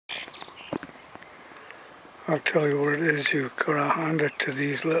I'll tell you what it is, you've got to hand it to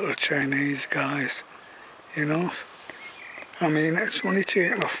these little Chinese guys, you know. I mean, it's only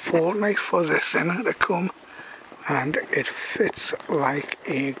taken a fortnight for this inner to come, and it fits like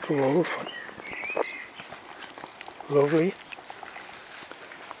a glove. Lovely.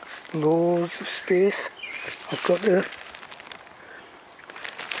 Loads of space. I've got to,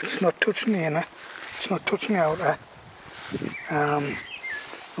 it's not touching the inner, it's not touching the outer.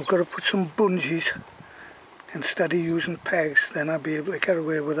 I've got to put some bungees instead of using pegs, then I'll be able to get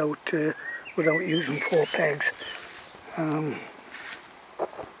away without using 4 pegs.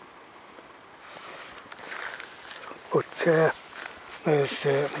 But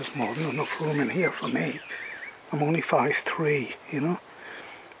there's more than enough room in here for me. I'm only 5'3", you know,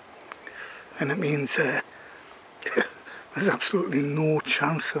 and it means there's absolutely no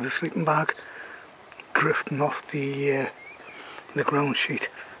chance of a sleeping bag drifting off the ground sheet.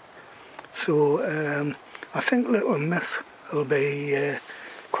 So I think little Miss will be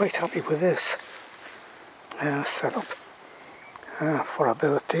quite happy with this setup for her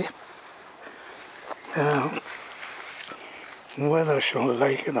birthday. Whether she'll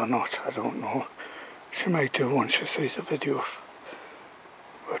like it or not, I don't know. She might do once she sees the video.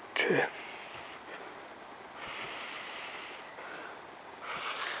 But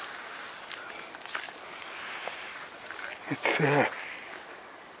it's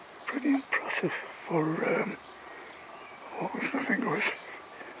pretty impressive for what was, I think it was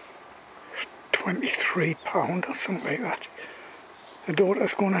 £23 or something like that. The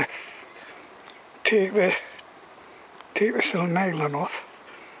daughter's gonna take the silk nylon off.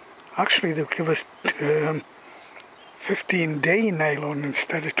 Actually, they'll give us 15D nylon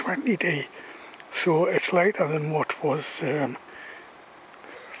instead of 20D, so it's lighter than what was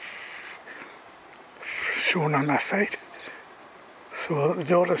shown on that site. So the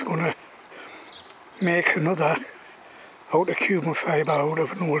daughter's gonna make another outer carbon fibre out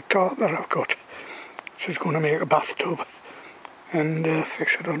of an old tarp that I've got. She's going to make a bathtub and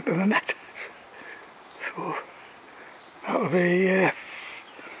fix it onto the net. So that'll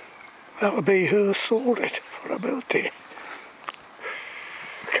be her sorted for her birthday.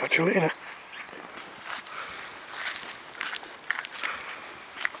 Catch you later.